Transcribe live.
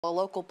A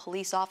local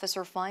police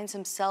officer finds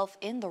himself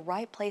in the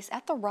right place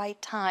at the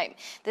right time.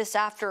 This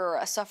after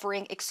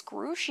suffering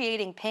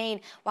excruciating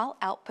pain while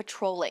out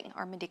patrolling.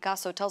 Our Mindy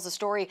Caso tells the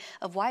story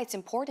of why it's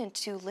important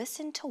to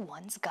listen to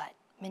one's gut.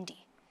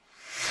 Mindy.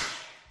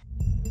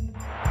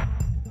 I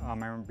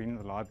remember being in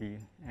the lobby,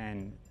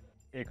 and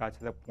it got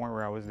to the point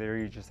where I was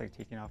literally just like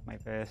taking off my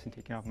vest and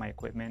taking off my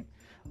equipment.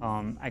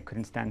 I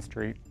couldn't stand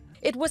straight.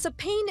 It was a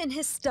pain in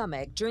his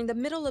stomach during the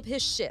middle of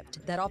his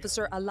shift that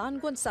Officer Alan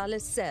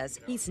Gonzalez says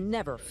he's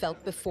never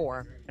felt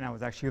before. And I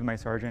was actually with my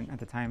sergeant at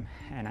the time,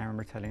 and I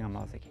remember telling him,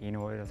 I was like, hey, you know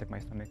what, I was like, my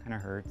stomach kind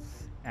of hurts.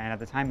 And at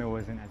the time, it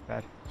wasn't as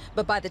bad.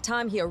 But by the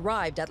time he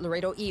arrived at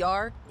Laredo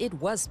ER, it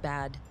was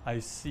bad. I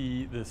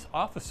see this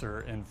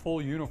officer in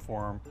full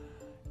uniform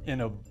in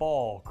a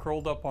ball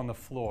curled up on the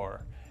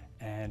floor,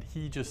 and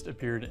he just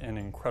appeared in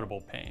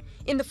incredible pain.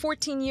 In the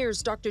 14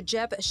 years Dr.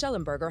 Jeb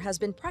Schellenberger has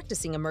been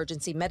practicing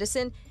emergency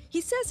medicine,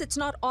 he says it's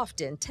not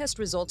often test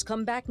results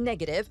come back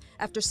negative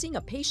after seeing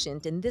a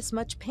patient in this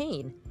much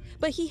pain.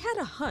 But he had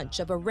a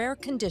hunch of a rare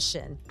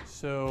condition.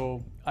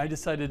 So I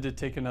decided to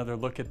take another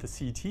look at the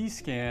CT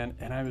scan,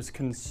 and I was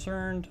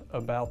concerned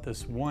about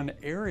this one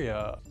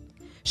area.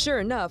 Sure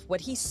enough,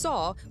 what he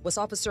saw was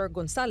Officer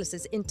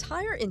Gonzalez's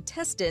entire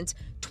intestines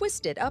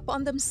twisted up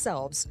on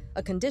themselves,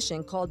 a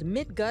condition called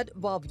midgut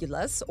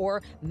volvulus,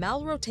 or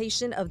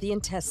malrotation of the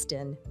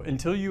intestine.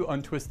 Until you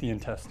untwist the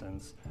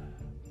intestines,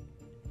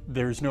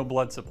 there's no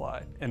blood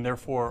supply, and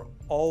therefore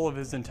all of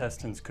his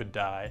intestines could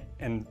die,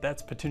 and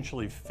that's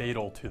potentially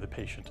fatal to the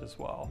patient as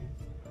well.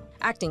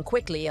 Acting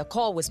quickly, a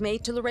call was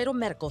made to Laredo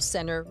Medical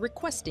Center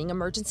requesting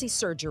emergency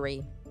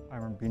surgery. I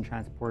remember being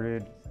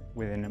transported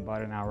within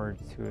about an hour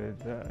to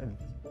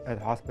the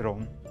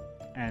hospital,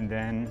 and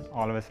then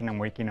all of a sudden I'm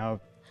waking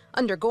up.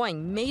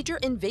 Undergoing major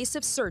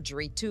invasive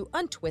surgery to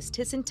untwist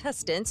his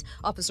intestines,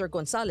 Officer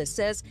Gonzalez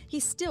says he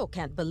still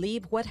can't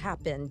believe what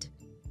happened.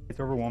 It's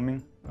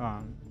overwhelming,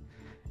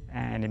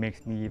 and it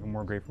makes me even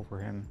more grateful for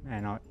him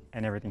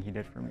and everything he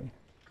did for me.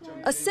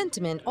 A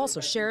sentiment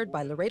also shared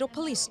by Laredo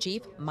Police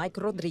Chief Mike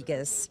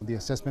Rodriguez. The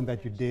assessment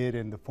that you did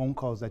and the phone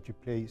calls that you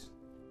placed,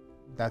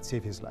 that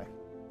saved his life.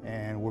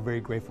 And we're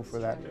very grateful for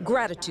that.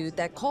 Gratitude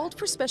that called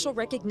for special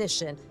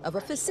recognition of a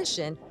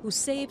physician who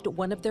saved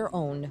one of their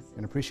own.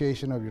 An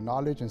appreciation of your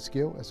knowledge and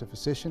skill as a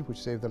physician,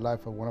 which saved the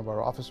life of one of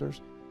our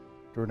officers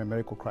during a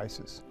medical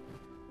crisis.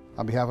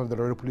 On behalf of the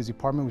Laredo Police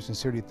Department, we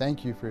sincerely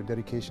thank you for your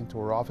dedication to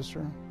our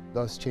officer,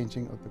 thus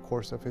changing the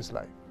course of his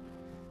life.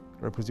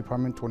 Laredo Police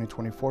Department,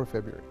 2024,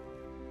 February.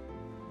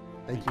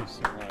 Thank you.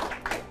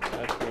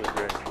 That's really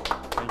great.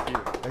 Thank you.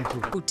 Thank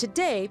you. Who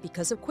today,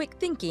 because of quick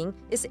thinking,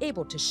 is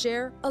able to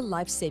share a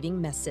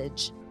life-saving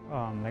message.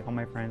 Like all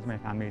my friends, my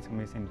family told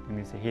me the same thing.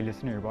 They say, hey,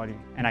 listen to your body.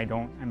 And I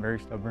don't. I'm very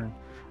stubborn.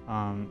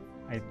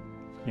 I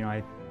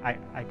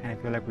kind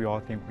of feel like we all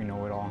think we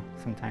know it all.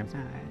 Sometimes,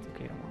 it's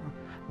okay tomorrow.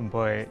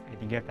 But I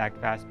think you have to act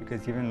fast,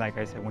 because even like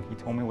I said, when he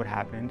told me what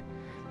happened,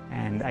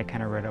 and I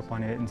kind of read up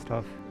on it and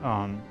stuff,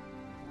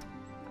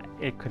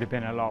 it could have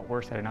been a lot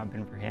worse had it not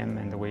been for him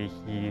and the way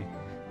he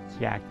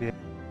acted.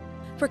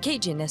 For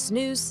KGNS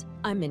News,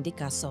 I'm Mindy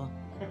Caso.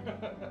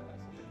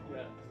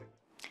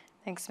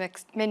 Thanks,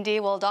 Mindy.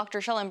 Well, Dr.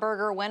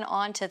 Schellenberger went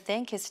on to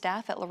thank his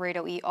staff at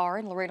Laredo ER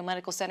and Laredo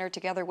Medical Center,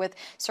 together with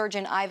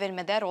Surgeon Ivan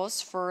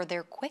Medeiros, for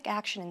their quick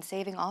action in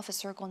saving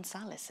Officer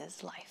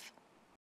Gonzalez's life.